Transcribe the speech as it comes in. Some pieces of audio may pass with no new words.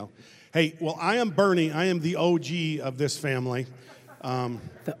Hey, well, I am Bernie. I am the OG of this family.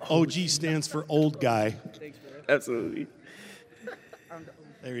 OG stands for old guy. Absolutely.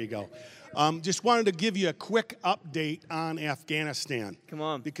 There you go. Just wanted to give you a quick update on Afghanistan. Come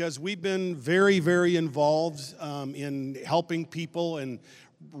on. Because we've been very, very involved in helping people and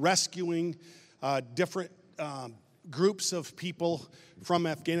rescuing different groups of people from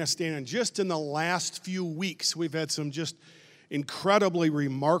Afghanistan. And just in the last few weeks, we've had some just incredibly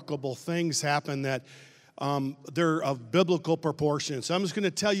remarkable things happen that they're of biblical proportions. So I'm just going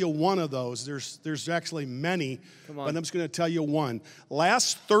to tell you one of those. There's actually many, but I'm just going to tell you one.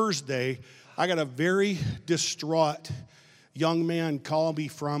 Last Thursday, I got a very distraught young man call me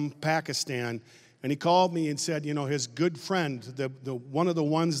from Pakistan, and he called me and said, you know, his good friend, the one of the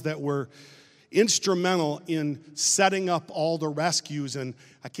ones that were instrumental in setting up all the rescues, and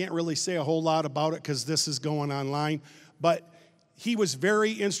I can't really say a whole lot about it because this is going online, but he was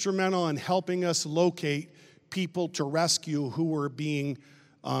very instrumental in helping us locate people to rescue who were being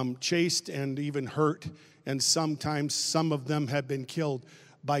chased and even hurt, and sometimes some of them have been killed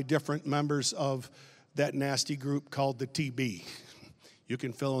by different members of that nasty group called the TB. You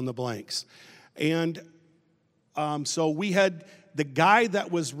can fill in the blanks. And so we had the guy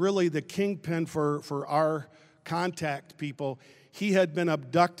that was really the kingpin for our contact people. He had been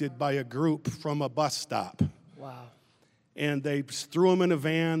abducted by a group from a bus stop. Wow. And they threw him in a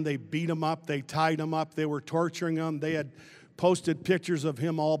van, they beat him up, they tied him up, they were torturing him. They had posted pictures of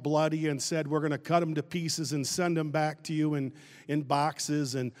him all bloody and said, we're going to cut him to pieces and send him back to you in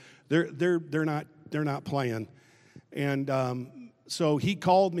boxes. And they're not playing. And so he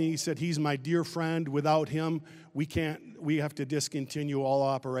called me, he said, he's my dear friend. Without him, we have to discontinue all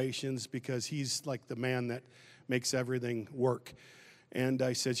operations because he's like the man that makes everything work. And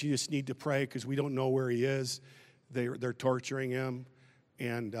I said, you just need to pray because we don't know where he is. They're torturing him,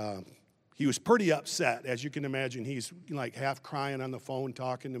 and he was pretty upset. As you can imagine, he's like half crying on the phone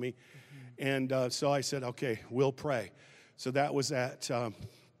talking to me. Mm-hmm. And so I said, okay, we'll pray. So that was at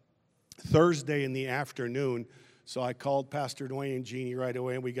Thursday in the afternoon. So I called Pastor Dwayne and Jeannie right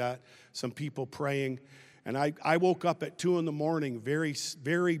away, and we got some people praying. And I woke up at 2 a.m, very,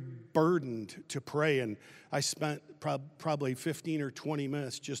 very burdened to pray. And I spent probably 15 or 20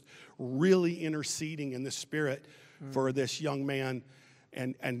 minutes just really interceding in the Spirit for this young man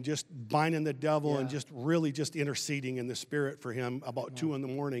and just binding the devil and just really just interceding in the Spirit for him about 2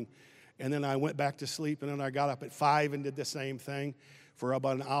 a.m. And then I went back to sleep, and then I got up at 5 and did the same thing for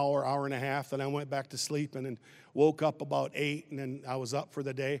about an hour and a half. Then I went back to sleep and then woke up about 8, and then I was up for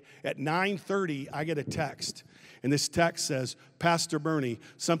the day. At 9:30, I get a text, and this text says, Pastor Bernie,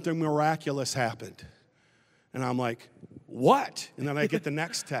 something miraculous happened. And I'm like, what? And then I get the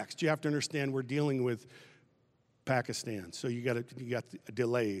next text. You have to understand we're dealing with Pakistan, so you got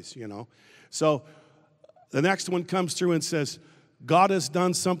delays, you know. So the next one comes through and says, God has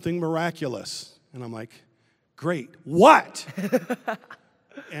done something miraculous. And I'm like, great. What?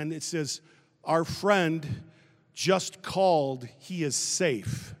 And it says, our friend just called. He is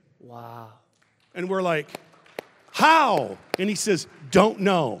safe. Wow. And we're like, how? And he says, don't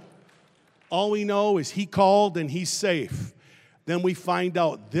know. All we know is he called and he's safe. Then we find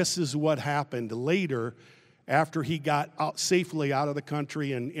out this is what happened later. After he got out safely out of the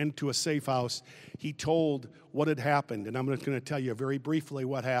country and into a safe house, he told what had happened. And I'm just going to tell you very briefly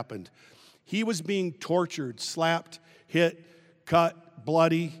what happened. He was being tortured, slapped, hit, cut,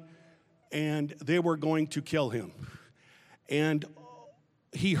 bloody, and they were going to kill him. And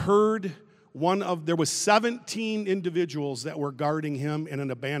he heard there was 17 individuals that were guarding him in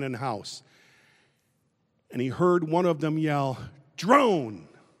an abandoned house. And he heard one of them yell, drone.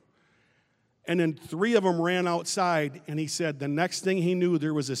 And then 3 of them ran outside, and he said the next thing he knew,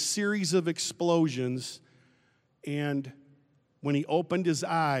 there was a series of explosions, and when he opened his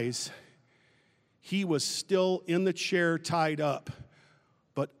eyes, he was still in the chair tied up,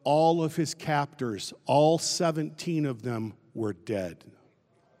 but all of his captors, all 17 of them, were dead.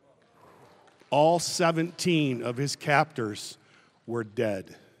 All 17 of his captors were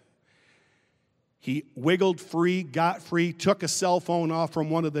dead. He wiggled free, got free, took a cell phone off from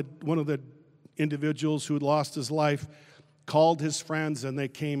one of the individuals who had lost his life, called his friends, and they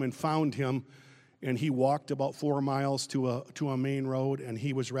came and found him. And he walked about 4 miles to a main road, and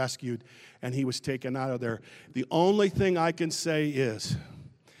he was rescued, and he was taken out of there. The only thing I can say is,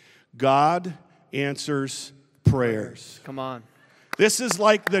 God answers prayers. Come on. This is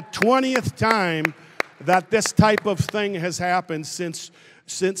like the 20th time that this type of thing has happened since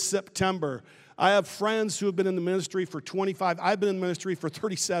September. I have friends who have been in the ministry for 25. I've been in the ministry for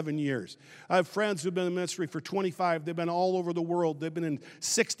 37 years. I have friends who have been in the ministry for 25. They've been all over the world. They've been in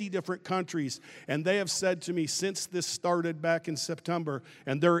 60 different countries. And they have said to me since this started back in September,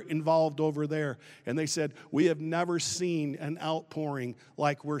 and they're involved over there, and they said, we have never seen an outpouring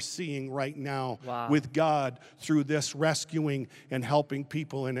like we're seeing right now with God through this rescuing and helping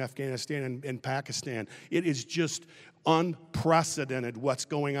people in Afghanistan and Pakistan. It is just unprecedented what's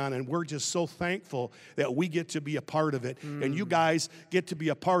going on, and we're just so thankful that we get to be a part of it, and you guys get to be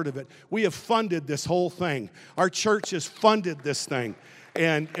a part of it. We have funded this whole thing. Our church has funded this thing,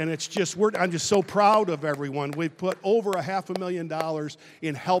 and it's just, I'm just so proud of everyone. We've put over $500,000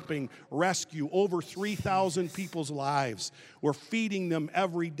 in helping rescue over 3,000 people's lives. We're feeding them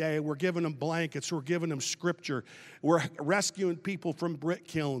every day. We're giving them blankets. We're giving them scripture. We're rescuing people from brick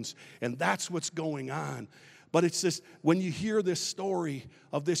kilns, and that's what's going on. But it's just, when you hear this story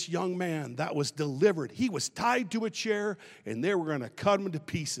of this young man that was delivered, he was tied to a chair, and they were going to cut him to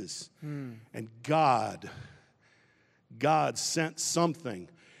pieces. And God sent something.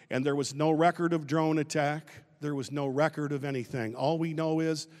 And there was no record of drone attack. There was no record of anything. All we know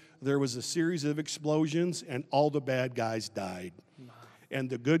is there was a series of explosions, and all the bad guys died. And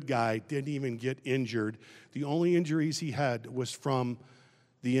the good guy didn't even get injured. The only injuries he had was from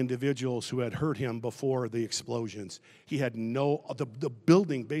the individuals who had hurt him before the explosions. He had the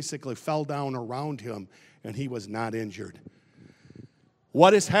building basically fell down around him, and he was not injured.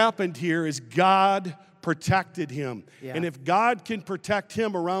 What has happened here is God protected him. Yeah. And if God can protect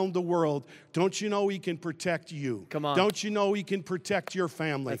him around the world, don't you know he can protect you? Come on. Don't you know he can protect your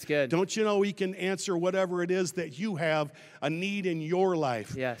family? That's good. Don't you know he can answer whatever it is that you have a need in your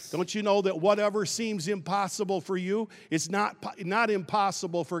life? Yes. Don't you know that whatever seems impossible for you is not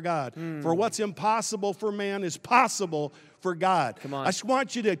impossible for God? For what's impossible for man is possible for God. Come on. I just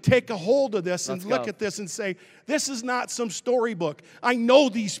want you to take a hold of this and look at this and say, this is not some storybook. I know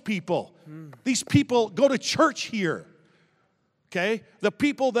these people. These people go to church here. Okay? The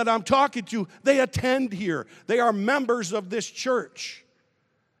people that I'm talking to, they attend here. They are members of this church.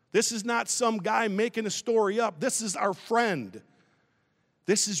 This is not some guy making a story up. This is our friend.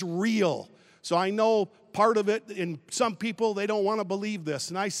 This is real. So I know part of it, and some people, they don't want to believe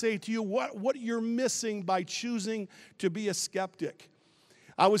this. And I say to you, what you're missing by choosing to be a skeptic.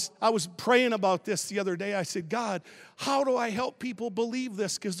 I was praying about this the other day. I said, God, how do I help people believe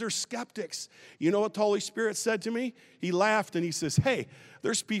this? Because they're skeptics. You know what the Holy Spirit said to me? He laughed and he says, hey,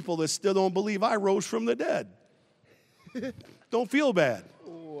 there's people that still don't believe I rose from the dead. Don't feel bad.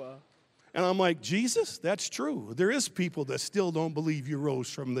 And I'm like, Jesus, that's true. There is people that still don't believe you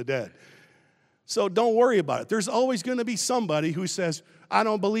rose from the dead. So don't worry about it. There's always going to be somebody who says, I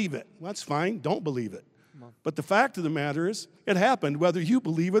don't believe it. Well, that's fine. Don't believe it. But the fact of the matter is, it happened whether you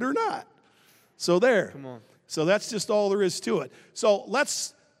believe it or not. So there. Come on. So that's just all there is to it. So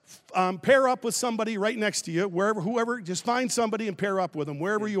let's pair up with somebody right next to you, whoever, just find somebody and pair up with them.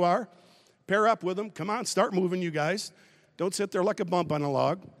 Wherever you are, pair up with them. Come on, start moving, you guys. Don't sit there like a bump on a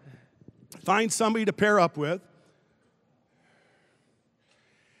log. Find somebody to pair up with.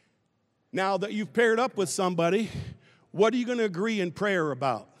 Now that you've paired up with somebody, what are you going to agree in prayer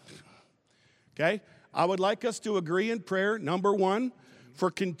about? Okay? I would like us to agree in prayer, number one, for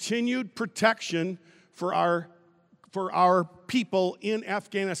continued protection for our people in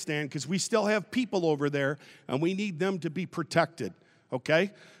Afghanistan, because we still have people over there, and we need them to be protected,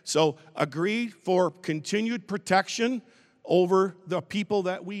 okay? So agree for continued protection over the people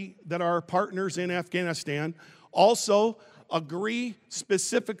that are partners in Afghanistan. Also, agree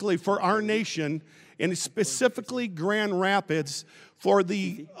specifically for our nation, and specifically Grand Rapids, for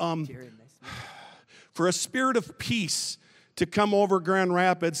for a spirit of peace to come over Grand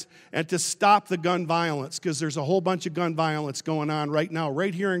Rapids and to stop the gun violence, because there's a whole bunch of gun violence going on right now,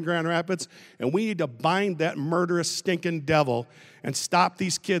 right here in Grand Rapids, and we need to bind that murderous, stinking devil and stop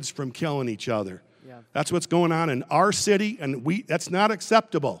these kids from killing each other. Yeah. That's what's going on in our city, and that's not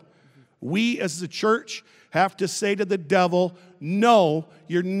acceptable. We as the church have to say to the devil, no,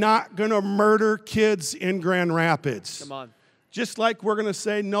 you're not going to murder kids in Grand Rapids. Come on. Just like we're going to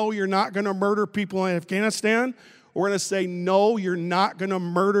say, no, you're not going to murder people in Afghanistan, we're going to say, no, you're not going to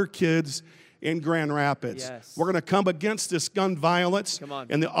murder kids in Grand Rapids. Yes. We're going to come against this gun violence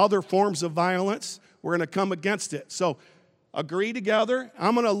and the other forms of violence. We're going to come against it. So agree together.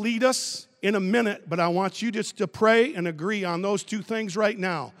 I'm going to lead us in a minute, but I want you just to pray and agree on those two things right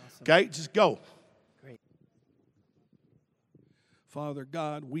now. Awesome. Okay? Just go. Great. Father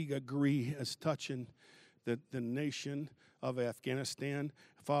God, we agree as touching the nation of Afghanistan.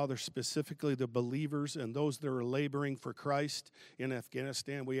 Father, specifically the believers and those that are laboring for Christ in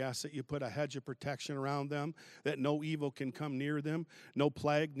Afghanistan. We ask that you put a hedge of protection around them, that no evil can come near them, no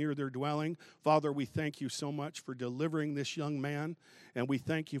plague near their dwelling. Father, we thank you so much for delivering this young man, and we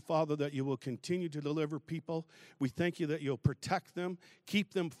thank you, Father, that you will continue to deliver people. We thank you that you'll protect them,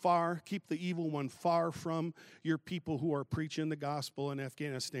 keep them far, keep the evil one far from your people who are preaching the gospel in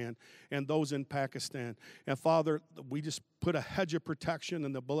Afghanistan and those in Pakistan. And Father, we just put a hedge of protection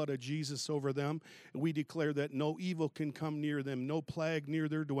and the blood of Jesus over them. And we declare that no evil can come near them, no plague near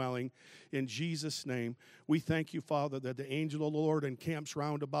their dwelling. In Jesus' name, we thank you, Father, that the angel of the Lord encamps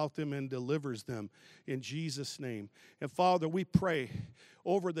round about them and delivers them. In Jesus' name. And Father, we pray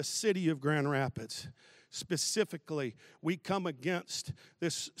over the city of Grand Rapids. Specifically, we come against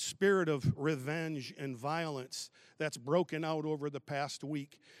this spirit of revenge and violence that's broken out over the past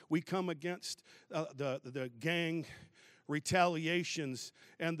week. We come against the gang retaliations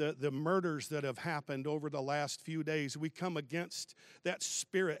and the murders that have happened over the last few days. We come against that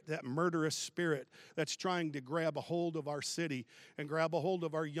spirit, that murderous spirit that's trying to grab a hold of our city and grab a hold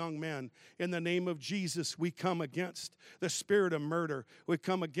of our young men. In the name of Jesus, we come against the spirit of murder. We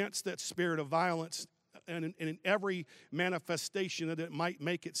come against that spirit of violence. And in every manifestation that it might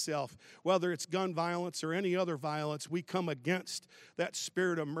make itself, whether it's gun violence or any other violence, we come against that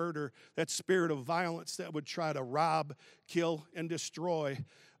spirit of murder, that spirit of violence that would try to rob, kill, and destroy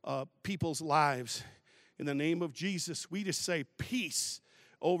people's lives. In the name of Jesus, we just say peace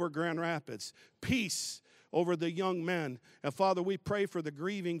over Grand Rapids, peace over the young men. And Father, we pray for the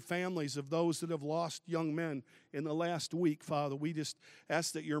grieving families of those that have lost young men in the last week, Father. We just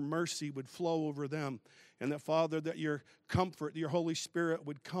ask that your mercy would flow over them, and that, Father, that your comfort, your Holy Spirit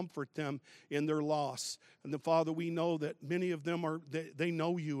would comfort them in their loss. And that, Father, we know that many of them they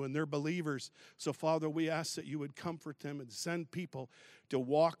know you and they're believers. So, Father, we ask that you would comfort them and send people to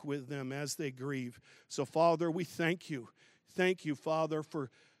walk with them as they grieve. So, Father, we thank you. Thank you, Father, for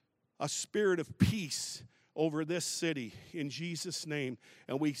a spirit of peace over this city in Jesus' name.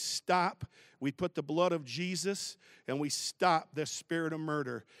 And we put the blood of Jesus, and we stop this spirit of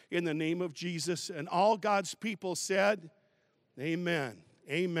murder in the name of Jesus. And all God's people said, amen,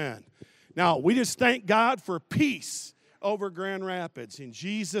 amen. Now, we just thank God for peace over Grand Rapids in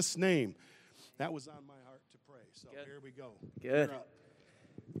Jesus' name. That was on my heart to pray. So Good. Here we go. Good.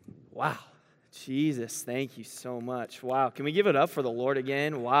 Wow. Jesus, thank you so much. Wow. Can we give it up for the Lord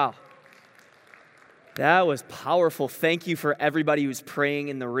again? Wow. That was powerful. Thank you for everybody who's praying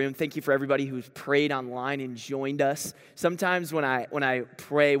in the room. Thank you for everybody who's prayed online and joined us. Sometimes when I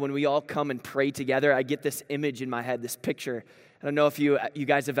pray, when we all come and pray together, I get this image in my head, this picture. I don't know if you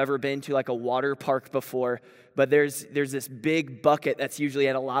guys have ever been to like a water park before, but there's this big bucket that's usually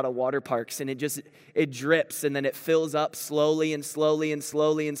at a lot of water parks, and it drips, and then it fills up slowly and slowly and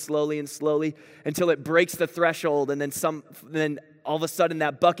slowly and slowly and slowly until it breaks the threshold, and then all of a sudden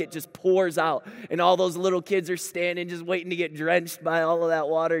that bucket just pours out, and all those little kids are standing just waiting to get drenched by all of that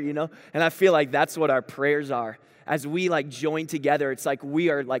water, you know? And I feel like that's what our prayers are. As we join together, it's like we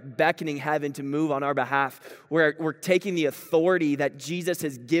are beckoning heaven to move on our behalf. We're taking the authority that Jesus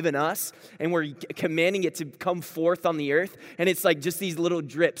has given us, and we're commanding it to come forth on the earth. And it's like just these little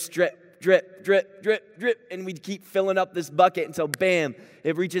drips, drip, drip, drip, drip, drip, and we keep filling up this bucket until, bam,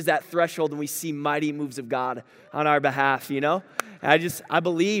 it reaches that threshold, and we see mighty moves of God on our behalf, you know? And I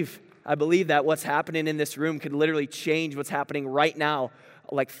believe that what's happening in this room could literally change what's happening right now,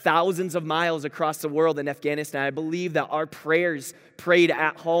 like thousands of miles across the world in Afghanistan. I believe that our prayers prayed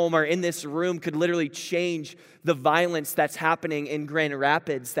at home or in this room could literally change the violence that's happening in Grand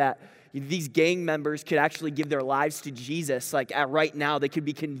Rapids, that these gang members could actually give their lives to Jesus. Right now, they could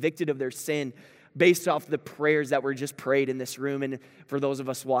be convicted of their sin based off the prayers that were just prayed in this room and for those of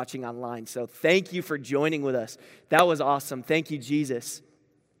us watching online. So thank you for joining with us. That was awesome. Thank you, Jesus.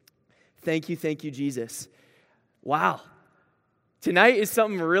 Thank you, Jesus. Wow. Tonight is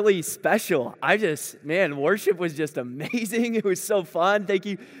something really special. Worship was just amazing. It was so fun. Thank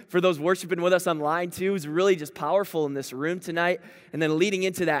you for those worshiping with us online too. It was really just powerful in this room tonight. And then leading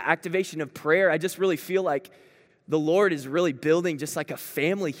into that activation of prayer, I just really feel like the Lord is really building just like a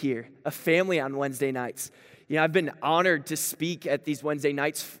family here, a family on Wednesday nights. You know, I've been honored to speak at these Wednesday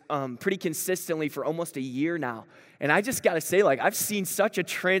nights pretty consistently for almost a year now. And I just got to say, I've seen such a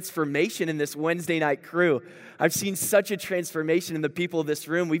transformation in this Wednesday night crew. I've seen such a transformation in the people of this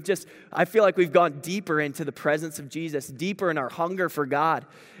room. I feel like we've gone deeper into the presence of Jesus, deeper in our hunger for God,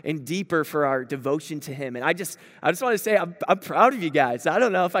 and deeper for our devotion to Him. And I just want to say, I'm proud of you guys. I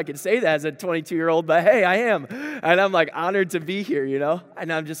don't know if I can say that as a 22-year-old, but hey, I am. And I'm honored to be here, you know?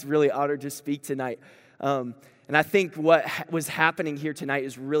 And I'm just really honored to speak tonight. And And I think what was happening here tonight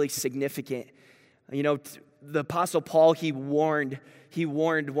is really significant. You know, the Apostle Paul, he warned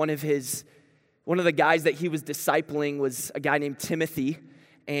one of the guys that he was discipling was a guy named Timothy,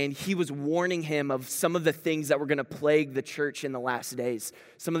 and he was warning him of some of the things that were going to plague the church in the last days,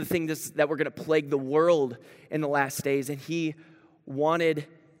 some of the things that were going to plague the world in the last days. And he wanted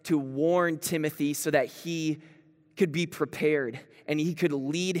to warn Timothy so that he could be prepared and he could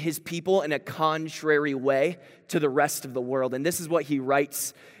lead his people in a contrary way to the rest of the world. And this is what he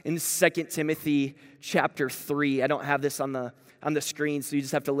writes in 2 Timothy chapter 3. I don't have this on the screen, so you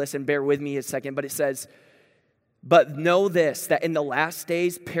just have to listen. Bear with me a second. But it says, "But know this, that in the last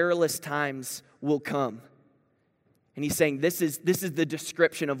days perilous times will come." And he's saying this is the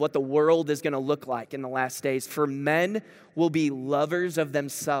description of what the world is going to look like in the last days. "For men will be lovers of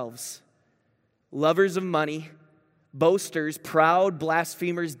themselves, lovers of money, boasters, proud,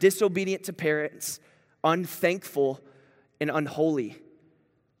 blasphemers, disobedient to parents, unthankful and unholy,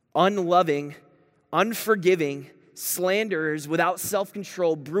 unloving, unforgiving, slanderers, without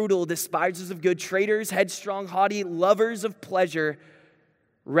self-control, brutal, despisers of good, traitors, headstrong, haughty, lovers of pleasure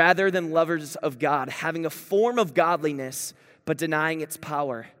rather than lovers of God, having a form of godliness but denying its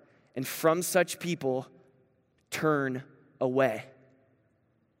power. And from such people turn away."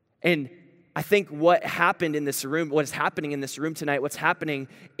 And I think what happened in this room, what is happening in this room tonight, what's happening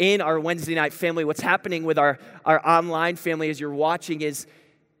in our Wednesday night family, what's happening with our online family as you're watching is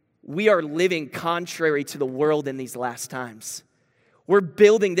we are living contrary to the world in these last times. We're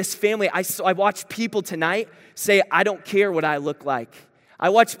building this family. I watched people tonight say, "I don't care what I look like." I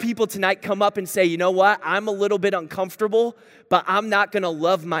watched people tonight come up and say, "You know what? I'm a little bit uncomfortable, but I'm not going to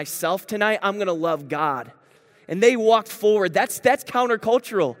love myself tonight. I'm going to love God." And they walked forward. That's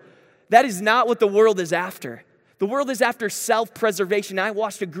countercultural. That is not what the world is after. The world is after self-preservation. I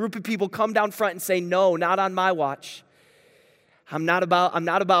watched a group of people come down front and say, "No, not on my watch. I'm not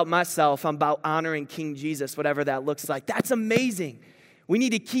about myself. I'm about honoring King Jesus," whatever that looks like. That's amazing. We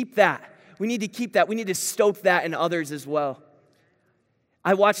need to keep that. We need to stoke that in others as well.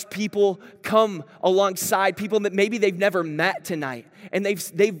 I watched people come alongside people that maybe they've never met tonight, and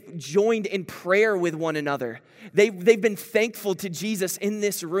they've joined in prayer with one another. They've been thankful to Jesus in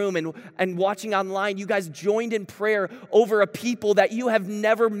this room and watching online. You guys joined in prayer over a people that you have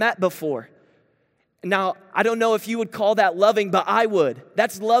never met before. Now, I don't know if you would call that loving, but I would.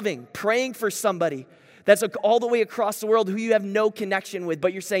 That's loving, praying for somebody that's all the way across the world who you have no connection with,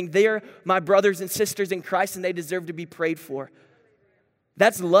 but you're saying they're my brothers and sisters in Christ and they deserve to be prayed for.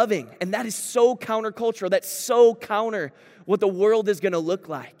 That's loving, and that is so countercultural. That's so counter what the world is going to look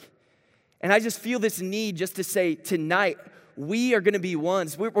like. And I just feel this need just to say tonight, we are going to be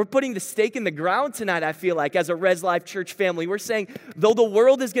ones. We're putting the stake in the ground tonight, I feel like, as a Res Life Church family. We're saying, though the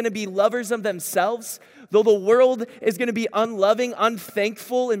world is going to be lovers of themselves, though the world is going to be unloving,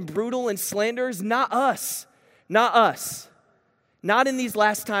 unthankful, and brutal and slanderers, not us. Not us. Not in these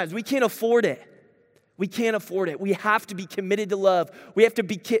last times. We can't afford it. We can't afford it. We have to be committed to love. We have to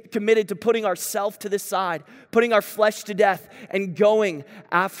be committed to putting ourselves to the side, putting our flesh to death, and going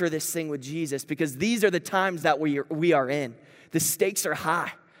after this thing with Jesus, because these are the times that we are in. The stakes are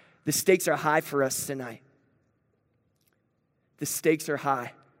high. The stakes are high for us tonight. The stakes are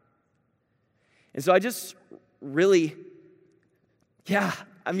high. And so I just really,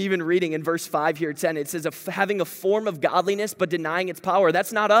 I'm even reading in verse 5 here, 10. It says, having a form of godliness but denying its power.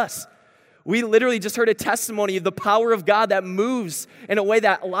 That's not us. We literally just heard a testimony of the power of God that moves in a way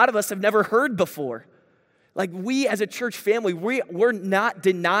that a lot of us have never heard before. Like, we as a church family, we're not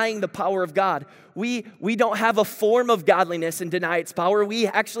denying the power of God. We don't have a form of godliness and deny its power. We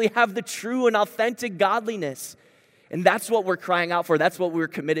actually have the true and authentic godliness. And that's what we're crying out for. That's what we're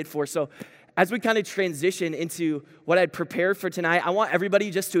committed for. So as we kind of transition into what I'd prepared for tonight, I want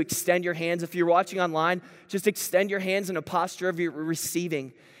everybody just to extend your hands. If you're watching online, just extend your hands in a posture of your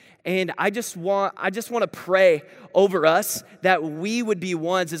receiving. And I just want to pray over us that we would be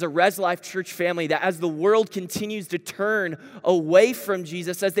ones as a Res Life Church family, that as the world continues to turn away from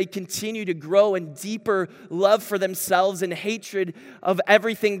Jesus, as they continue to grow in deeper love for themselves and hatred of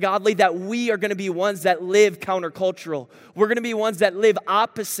everything godly, that we are going to be ones that live countercultural. We're going to be ones that live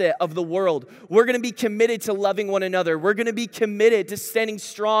opposite of the world. We're going to be committed to loving one another. We're going to be committed to standing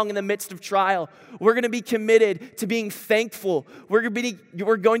strong in the midst of trial. We're going to be committed to being thankful. We're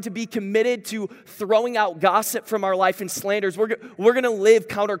going to to be committed to throwing out gossip from our life and slanders. We're going to live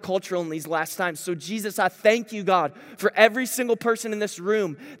countercultural in these last times. So Jesus, I thank you, God, for every single person in this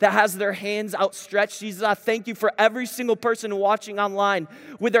room that has their hands outstretched. Jesus, I thank you for every single person watching online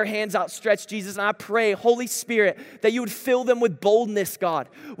with their hands outstretched. Jesus, and I pray, Holy Spirit, that you would fill them with boldness, God.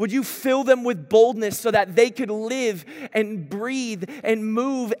 Would you fill them with boldness so that they could live and breathe and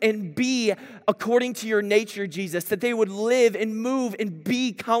move and be according to your nature, Jesus, that they would live and move and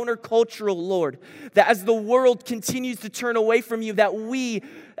be countercultural, Lord, that as the world continues to turn away from you, that we,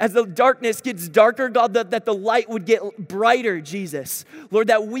 as the darkness gets darker, God, that the light would get brighter, Jesus. Lord,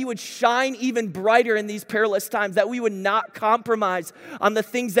 that we would shine even brighter in these perilous times, that we would not compromise on the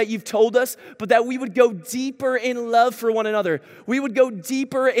things that you've told us, but that we would go deeper in love for one another. We would go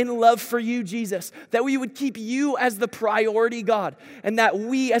deeper in love for you, Jesus, that we would keep you as the priority, God, and that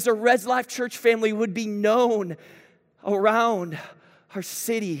we as a Res Life Church family would be known around our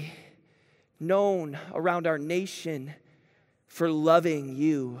city, known around our nation for loving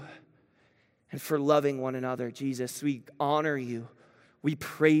you and for loving one another. Jesus, we honor you. We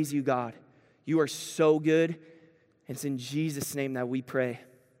praise you, God. You are so good. It's in Jesus' name that we pray.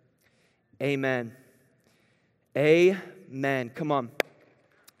 Amen. Amen. Come on.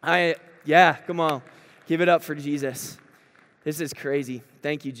 Come on. Give it up for Jesus. This is crazy.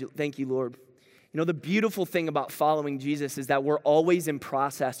 Thank you, Lord. You know, the beautiful thing about following Jesus is that we're always in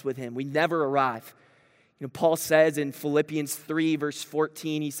process with him. We never arrive. You know, Paul says in Philippians 3, verse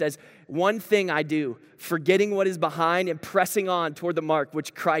 14, he says, "One thing I do, forgetting what is behind and pressing on toward the mark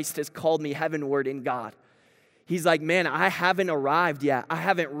which Christ has called me heavenward in God." He's like, man, I haven't arrived yet. I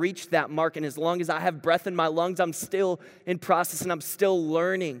haven't reached that mark. And as long as I have breath in my lungs, I'm still in process and I'm still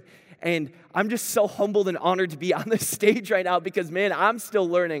learning. And I'm just so humbled and honored to be on this stage right now because, man, I'm still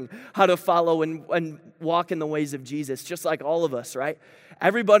learning how to follow and walk in the ways of Jesus, just like all of us, right?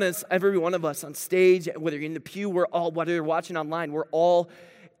 Every one of us on stage, whether you're in the pew, whether you're watching online, we're all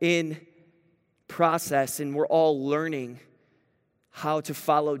in process and we're all learning how to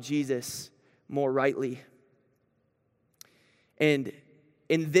follow Jesus more rightly. And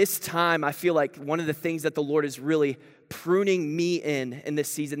in this time, I feel like one of the things that the Lord is really pruning me in this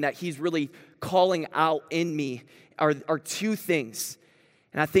season, that he's really calling out in me are two things.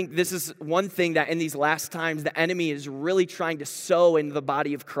 And I think this is one thing that in these last times, the enemy is really trying to sow into the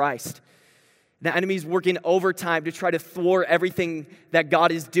body of Christ. The enemy's working overtime to try to thwart everything that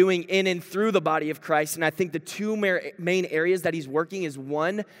God is doing in and through the body of Christ. And I think the two main areas that he's working is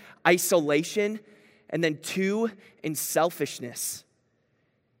one, isolation, and then two, in selfishness.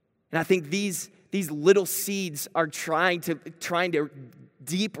 And I think these little seeds are trying to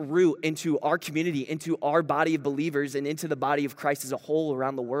deep root into our community, into our body of believers, and into the body of Christ as a whole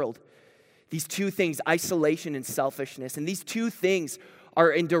around the world. These two things, isolation and selfishness, and these two things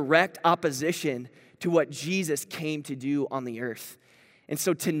are in direct opposition to what Jesus came to do on the earth. And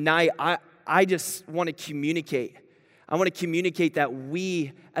so tonight, I just want to communicate. I want to communicate that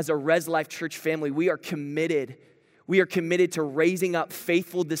we, as a Res Life Church family, we are committed to raising up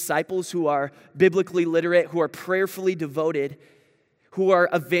faithful disciples who are biblically literate, who are prayerfully devoted, who are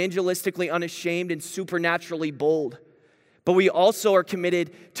evangelistically unashamed and supernaturally bold. But we also are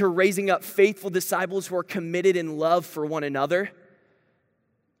committed to raising up faithful disciples who are committed in love for one another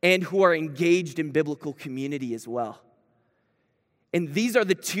and who are engaged in biblical community as well. And these are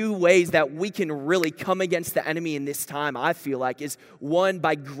the two ways that we can really come against the enemy in this time, I feel like, is one,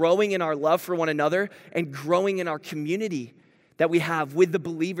 by growing in our love for one another and growing in our community that we have with the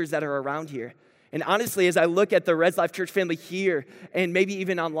believers that are around here. And honestly, as I look at the Res Life Church family here and maybe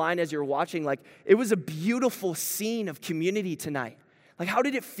even online as you're watching, like, it was a beautiful scene of community tonight. Like, how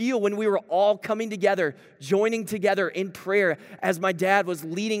did it feel when we were all coming together, joining together in prayer as my dad was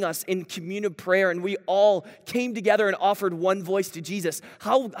leading us in communion prayer and we all came together and offered one voice to Jesus?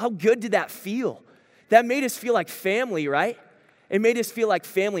 How good did that feel? That made us feel like family, right? It made us feel like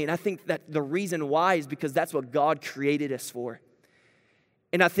family. And I think that the reason why is because that's what God created us for.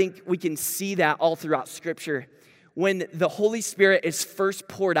 And I think we can see that all throughout Scripture. When the Holy Spirit is first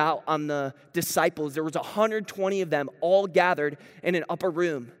poured out on the disciples, there was 120 of them all gathered in an upper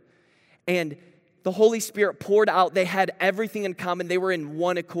room. And the Holy Spirit poured out. They had everything in common. They were in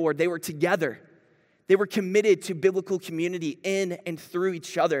one accord. They were together. They were committed to biblical community in and through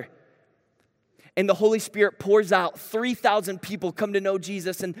each other. And the Holy Spirit pours out. 3,000 people come to know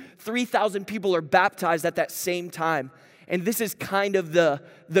Jesus, and 3,000 people are baptized at that same time. And this is kind of the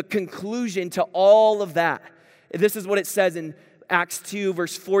conclusion to all of that. This is what it says in Acts 2,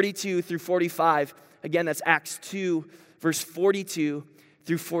 verse 42 through 45. Again, that's Acts 2, verse 42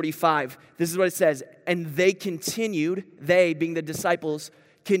 through 45. This is what it says. And they continued, they being the disciples,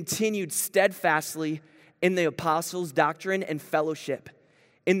 continued steadfastly in the apostles' doctrine and fellowship,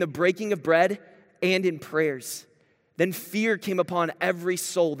 in the breaking of bread and in prayers. Then fear came upon every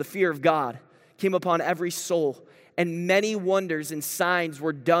soul, the fear of God came upon every soul, and many wonders and signs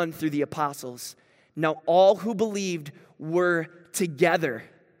were done through the apostles. Now all who believed were together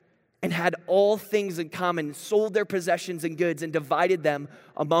and had all things in common, sold their possessions and goods, and divided them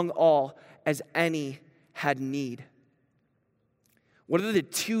among all as any had need. What are the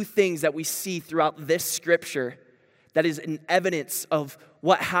two things that we see throughout this scripture that is an evidence of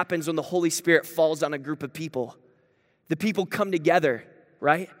what happens when the Holy Spirit falls on a group of people? The people come together,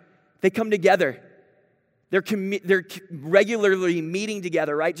 right? They come together. They're regularly meeting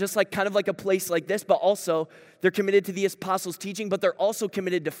together, right? Just like kind of like a place like this, but also they're committed to the apostles' teaching, but they're also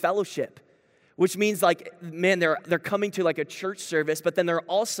committed to fellowship, which means like, man, they're coming to like a church service, but then they're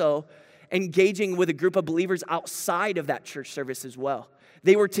also engaging with a group of believers outside of that church service as well.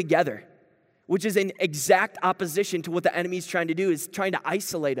 They were together, which is in exact opposition to what the enemy is trying to do, is trying to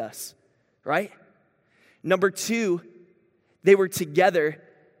isolate us, right? Number two, they were together.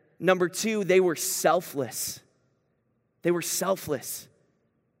 Number two, they were selfless. They were selfless.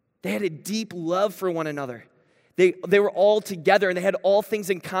 They had a deep love for one another. They were all together and they had all things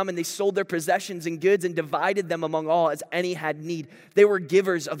in common. They sold their possessions and goods and divided them among all as any had need. They were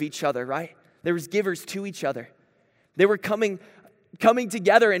givers of each other, right? There was givers to each other. They were coming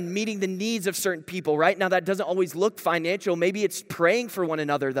together and meeting the needs of certain people, right? Now that doesn't always look financial. Maybe it's praying for one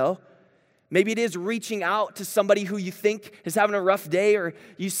another though. Maybe it is reaching out to somebody who you think is having a rough day or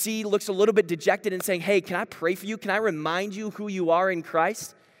you see looks a little bit dejected and saying, hey, can I pray for you? Can I remind you who you are in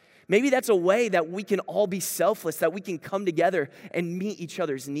Christ? Maybe that's a way that we can all be selfless, that we can come together and meet each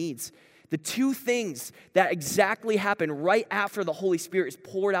other's needs. The two things that exactly happen right after the Holy Spirit is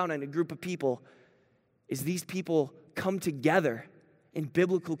poured out on a group of people is these people come together in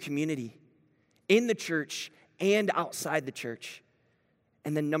biblical community, in the church and outside the church.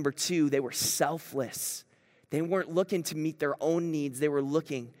 And then number two, they were selfless. They weren't looking to meet their own needs. They were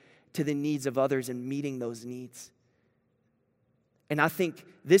looking to the needs of others and meeting those needs. And I think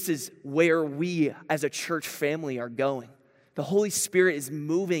this is where we as a church family are going. The Holy Spirit is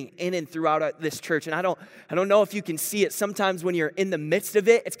moving in and throughout this church. And I don't know if you can see it. Sometimes when you're in the midst of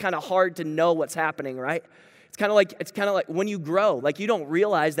it, it's kind of hard to know what's happening, right? It's kind of like when you grow. Like you don't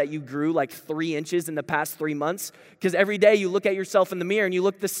realize that you grew like 3 inches in the past 3 months because every day you look at yourself in the mirror and you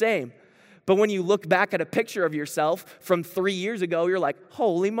look the same. But when you look back at a picture of yourself from 3 years ago, you're like,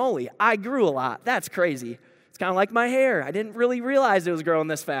 holy moly, I grew a lot. That's crazy. It's kind of like my hair. I didn't really realize it was growing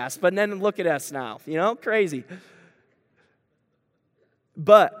this fast, but then look at us now, crazy.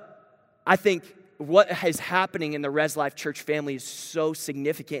 But I think what is happening in the Res Life Church family is so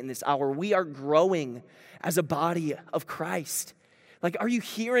significant in this hour. We are growing as a body of Christ. Like, are you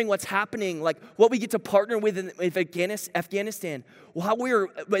hearing what's happening? Like, what we get to partner with in Afghanistan? Well, how we're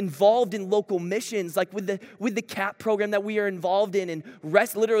involved in local missions, like with the CAP program that we are involved in, and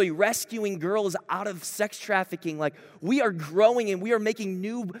literally rescuing girls out of sex trafficking. Like, we are growing and we are making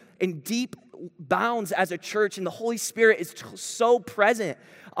new and deep bounds as a church, and the Holy Spirit is so present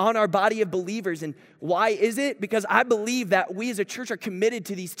on our body of believers. And why is it? Because I believe that we as a church are committed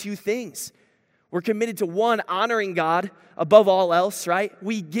to these two things. We're committed to, one, honoring God above all else, right?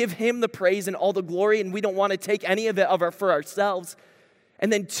 We give Him the praise and all the glory, and we don't want to take any of it for ourselves.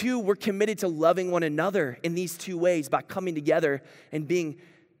 And then two, we're committed to loving one another in these two ways by coming together and being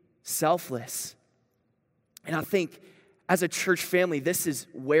selfless. And I think as a church family, this is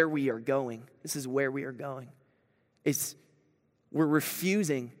where we are going. This is where we are going. We're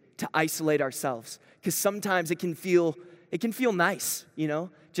refusing to isolate ourselves because sometimes it can feel nice,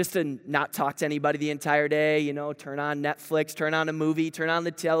 just to not talk to anybody the entire day, turn on Netflix, turn on a movie, turn on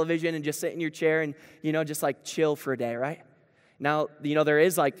the television and just sit in your chair and, just like chill for a day, right? Now, there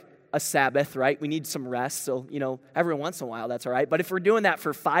is like a Sabbath, right? We need some rest. So, every once in a while, that's all right. But if we're doing that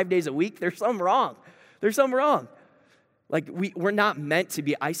for 5 days a week, there's something wrong. There's something wrong. Like we're not meant to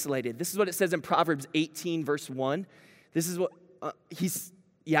be isolated. This is what it says in Proverbs 18, verse 1. This is what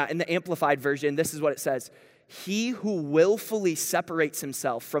in the Amplified version, this is what it says. He who willfully separates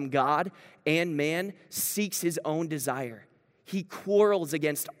himself from God and man seeks his own desire. He quarrels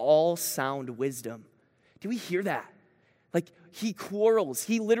against all sound wisdom. Do we hear that? Like he quarrels.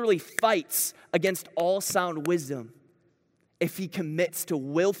 He literally fights against all sound wisdom if he commits to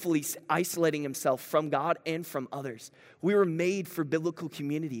willfully isolating himself from God and from others. We were made for biblical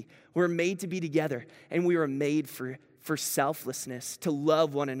community. We were made to be together, and we were made for selflessness, to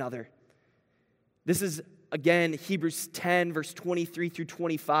love one another. This is again, Hebrews 10, verse 23 through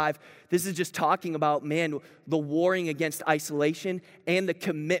 25. This is just talking about, man, the warring against isolation and the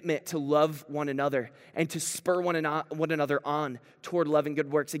commitment to love one another and to spur one another on toward love and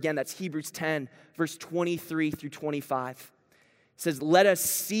good works. Again, that's Hebrews 10, verse 23 through 25. It says, let us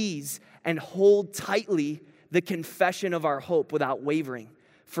seize and hold tightly the confession of our hope without wavering.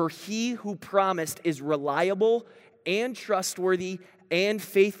 For he who promised is reliable and trustworthy and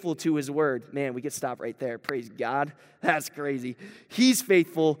faithful to his word. Man, we could stop right there. Praise God. That's crazy. He's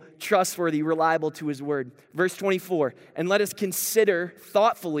faithful, trustworthy, reliable to his word. Verse 24, and let us consider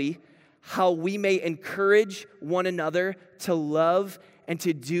thoughtfully how we may encourage one another to love and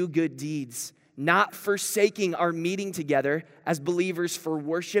to do good deeds, not forsaking our meeting together as believers for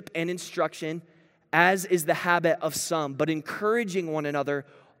worship and instruction, as is the habit of some, but encouraging one another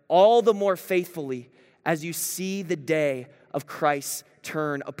all the more faithfully as you see the day of Christ's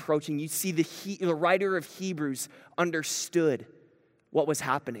turn approaching. You see the writer of Hebrews understood what was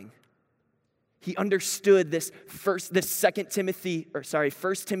happening. He understood this 1 Timothy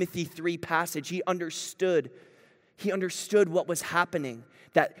 3 passage. He understood what was happening.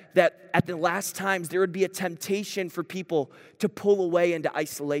 That at the last times there would be a temptation for people to pull away into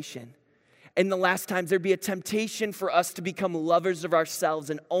isolation. In the last times there'd be a temptation for us to become lovers of ourselves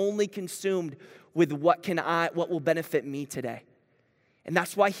and only consumed with what will benefit me today. And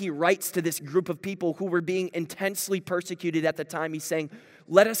that's why he writes to this group of people who were being intensely persecuted at the time. He's saying,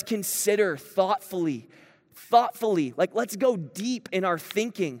 let us consider thoughtfully, like let's go deep in our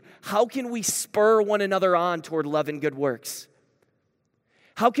thinking. How can we spur one another on toward love and good works?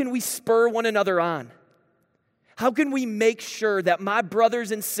 How can we spur one another on? How can we make sure that my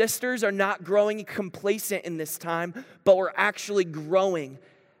brothers and sisters are not growing complacent in this time, but we're actually growing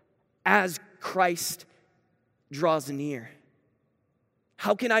as Christ draws near?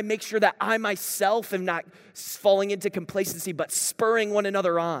 How can I make sure that I myself am not falling into complacency, but spurring one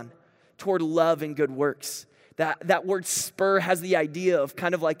another on toward love and good works? That word spur has the idea of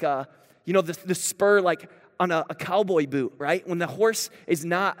kind of like the spur like on a cowboy boot, right? When the horse is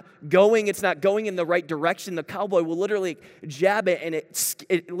not going, it's not going in the right direction, the cowboy will literally jab it and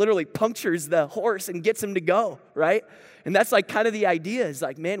it literally punctures the horse and gets him to go, right? And that's like kind of the idea is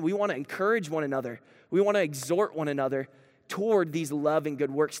like, man, we want to encourage one another. We want to exhort one another toward these love and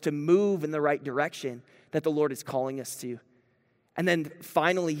good works to move in the right direction that the Lord is calling us to. And then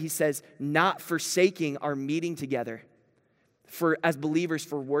finally, he says, not forsaking our meeting together as believers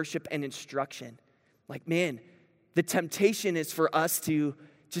for worship and instruction. Like, man, the temptation is for us to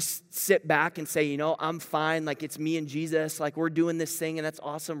just sit back and say, I'm fine. Like, it's me and Jesus. Like, we're doing this thing and that's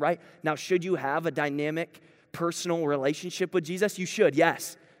awesome, right? Now, should you have a dynamic personal relationship with Jesus? You should,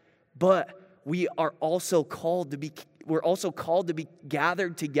 yes. But we're also called to be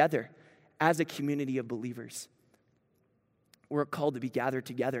gathered together as a community of believers. We're called to be gathered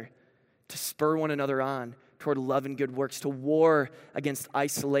together to spur one another on toward love and good works, to war against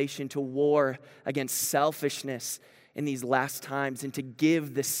isolation, to war against selfishness in these last times, and to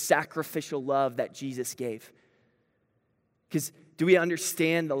give the sacrificial love that Jesus gave. Because do we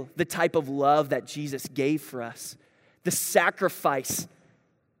understand the type of love that Jesus gave for us? The sacrifice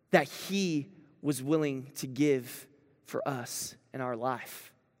that he was willing to give for us in our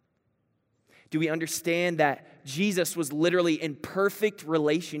life. Do we understand that Jesus was literally in perfect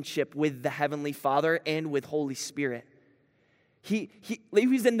relationship with the Heavenly Father and with Holy Spirit? He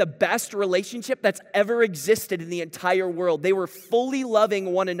was in the best relationship that's ever existed in the entire world. They were fully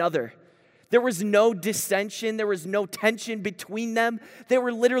loving one another. There was no dissension. There was no tension between them. They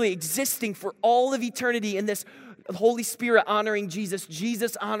were literally existing for all of eternity in this Holy Spirit honoring Jesus,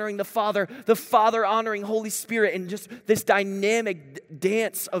 Jesus honoring the Father honoring Holy Spirit, and just this dynamic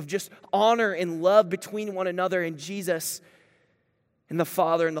dance of just honor and love between one another. And Jesus and the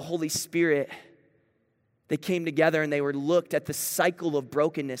Father and the Holy Spirit, they came together and they looked at the cycle of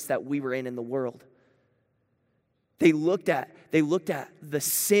brokenness that we were in the world. They looked at the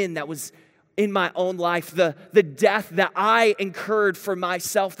sin that was in my own life, the death that I incurred for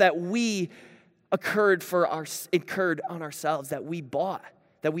myself, that we incurred on ourselves, that we bought,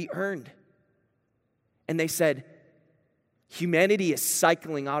 that we earned. And they said, humanity is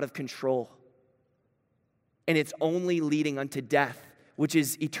cycling out of control, and it's only leading unto death, which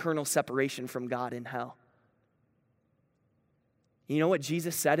is eternal separation from God in hell. You know what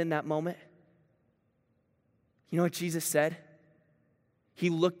Jesus said in that moment? You know what Jesus said? He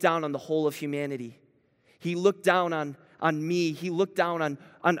looked down on the whole of humanity. He looked down on me. He looked down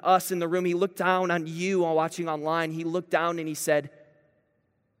on us in the room. He looked down on you while watching online. He looked down and he said,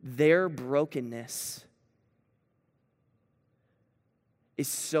 their brokenness is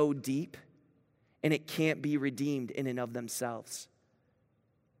so deep and it can't be redeemed in and of themselves.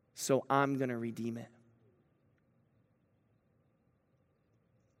 So I'm going to redeem it.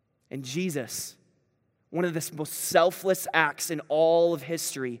 And Jesus, one of the most selfless acts in all of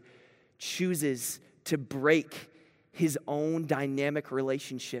history, chooses to break his own dynamic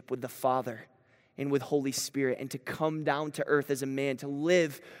relationship with the Father and with Holy Spirit, and to come down to earth as a man, to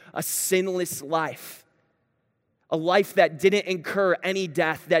live a sinless life, a life that didn't incur any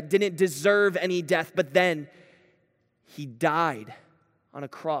death, that didn't deserve any death, but then he died on a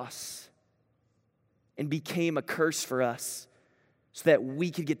cross and became a curse for us so that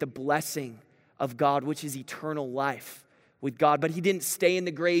we could get the blessing of God, which is eternal life with God. But he didn't stay in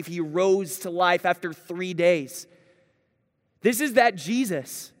the grave. He rose to life after 3 days. This is that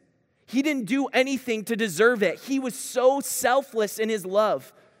Jesus. He didn't do anything to deserve it. He was so selfless in his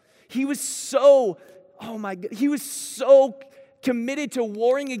love. He was so, he was so committed to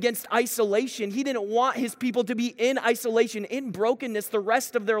warring against isolation. He didn't want his people to be in isolation, in brokenness the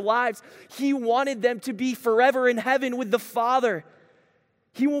rest of their lives. He wanted them to be forever in heaven with the Father.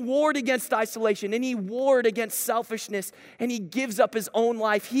 He warred against isolation, and he warred against selfishness, and he gives up his own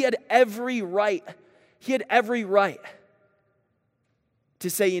life. He had every right. He had every right to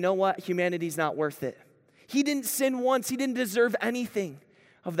say, you know what? Humanity's not worth it. He didn't sin once. He didn't deserve anything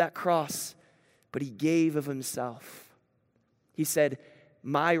of that cross, but he gave of himself. He said,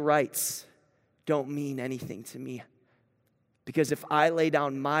 my rights don't mean anything to me, because if I lay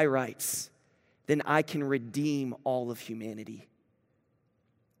down my rights, then I can redeem all of humanity.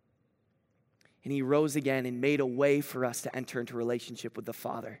 And he rose again and made a way for us to enter into relationship with the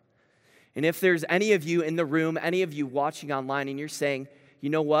Father. And if there's any of you in the room, any of you watching online, and you're saying, you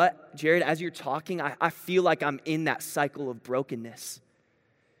know what, Jared, as you're talking, I feel like I'm in that cycle of brokenness.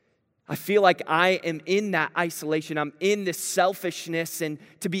 I feel like I am in that isolation. I'm in this selfishness. And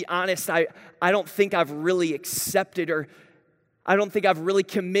to be honest, I don't think I've really accepted, or I don't think I've really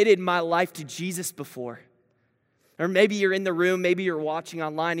committed my life to Jesus before. Or maybe you're in the room, maybe you're watching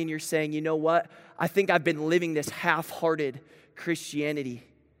online, and you're saying, you know what, I think I've been living this half-hearted Christianity.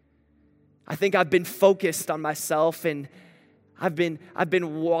 I think I've been focused on myself, and I've been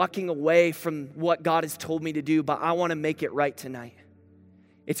walking away from what God has told me to do, but I want to make it right tonight.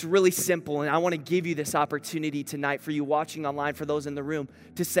 It's really simple, and I want to give you this opportunity tonight for you watching online, for those in the room,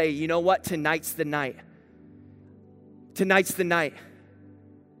 to say, you know what, tonight's the night. Tonight's the night.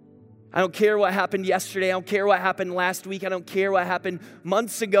 I don't care what happened yesterday. I don't care what happened last week. I don't care what happened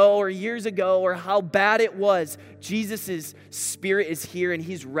months ago or years ago or how bad it was. Jesus' Spirit is here, and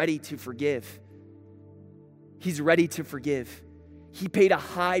he's ready to forgive. He's ready to forgive. He paid a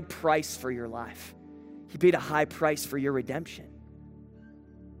high price for your life. He paid a high price for your redemption.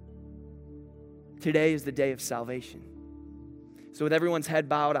 Today is the day of salvation. So with everyone's head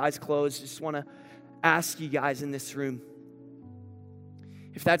bowed, eyes closed, just want to ask you guys in this room,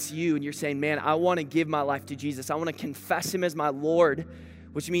 if that's you and you're saying, man, I want to give my life to Jesus. I want to confess him as my Lord,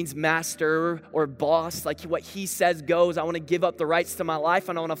 which means master or boss, like what he says goes. I want to give up the rights to my life,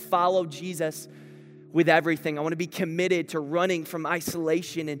 and I want to follow Jesus with everything. I want to be committed to running from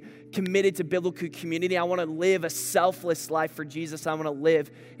isolation and committed to biblical community. I want to live a selfless life for Jesus. I want to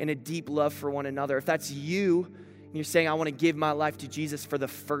live in a deep love for one another. If that's you and you're saying, I want to give my life to Jesus for the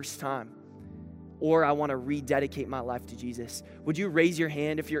first time, or I want to rededicate my life to Jesus, would you raise your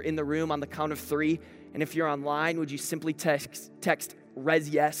hand if you're in the room on the count of 3? And if you're online, would you simply text res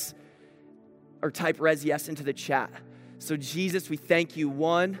yes, or type res yes into the chat? So Jesus, we thank you.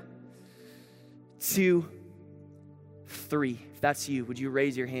 1, 2, 3. If that's you, would you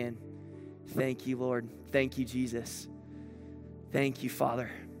raise your hand? Thank you, Lord. Thank you, Jesus. Thank you, Father.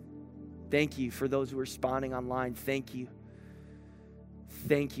 Thank you for those who are responding online. Thank you.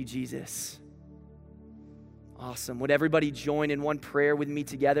 Thank you, Jesus. Awesome. Would everybody join in one prayer with me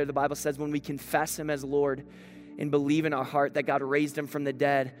together? The Bible says when we confess him as Lord and believe in our heart that God raised him from the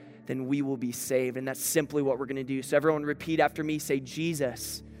dead, then we will be saved. And that's simply what we're going to do. So everyone repeat after me. Say,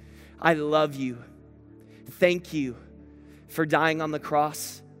 Jesus, I love you. Thank you for dying on the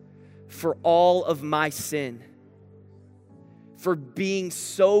cross, for all of my sin, for being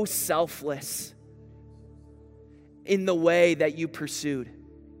so selfless in the way that you pursued.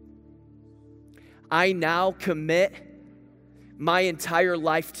 I now commit my entire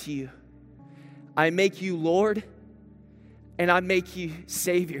life to you. I make you Lord, and I make you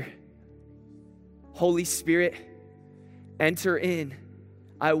Savior. Holy Spirit, enter in.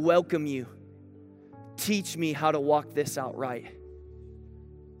 I welcome you. Teach me how to walk this out right.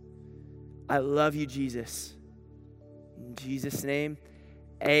 I love you, Jesus. In Jesus' name,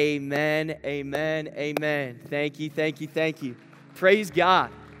 amen, amen, amen. Thank you, thank you, thank you. Praise God.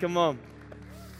 Come on.